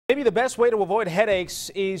Maybe the best way to avoid headaches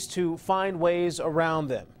is to find ways around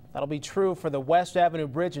them. That'll be true for the West Avenue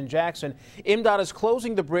Bridge in Jackson. MDOT is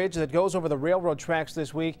closing the bridge that goes over the railroad tracks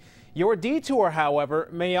this week. Your detour, however,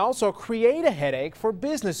 may also create a headache for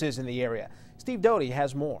businesses in the area. Steve Doty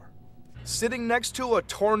has more. Sitting next to a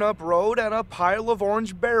torn-up road and a pile of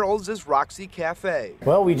orange barrels is Roxy Cafe.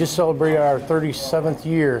 Well, we just celebrated our 37th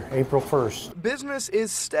year, April 1st. Business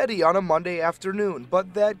is steady on a Monday afternoon,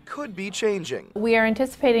 but that could be changing. We are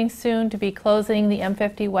anticipating soon to be closing the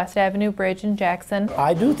M50 West Avenue Bridge in Jackson.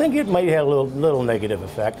 I do think it might have a little negative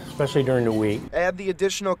effect, especially during the week. Add the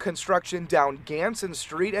additional construction down Ganson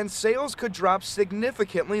Street and sales could drop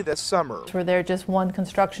significantly this summer. We're there just one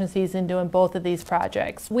construction season doing both of these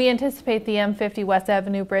projects. We anticipate the M50 West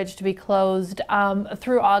Avenue Bridge to be closed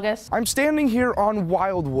through August. I'm standing here on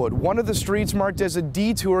Wildwood, one of the streets marked as a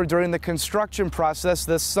detour during the construction process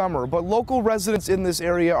this summer, but local residents in this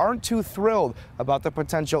area aren't too thrilled about the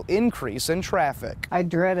potential increase in traffic. I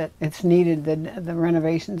dread it. It's needed. The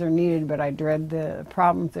renovations are needed, but I dread the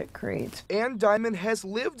problems it creates. Ann Diamond has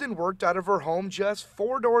lived and worked out of her home just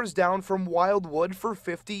 4 doors down from Wildwood for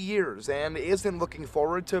 50 years and isn't looking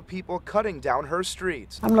forward to people cutting down her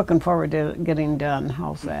streets. I'm looking forward to getting done.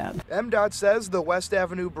 How's that? MDOT says the West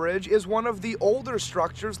Avenue Bridge is one of the older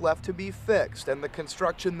structures left to be fixed, and the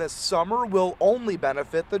construction this summer will only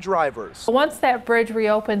benefit the drivers. Once that bridge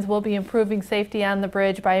reopens, we'll be improving safety on the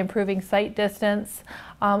bridge by improving sight distance.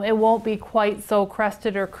 It won't be quite so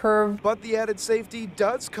crested or curved. But the added safety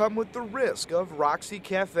does come with the risk of Roxy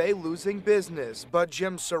Cafe losing business. But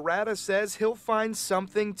Jim Serrata says he'll find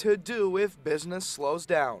something to do if business slows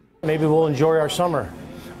down. Maybe we'll enjoy our summer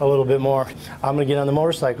a little bit more. I'm going to get on the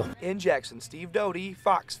motorcycle. In Jackson, Steve Doty,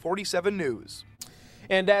 Fox 47 News.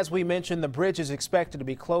 And as we mentioned, the bridge is expected to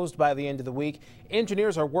be closed by the end of the week.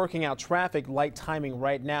 Engineers are working out traffic light timing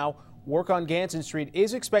right now. Work on Ganson Street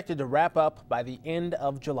is expected to wrap up by the end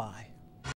of July.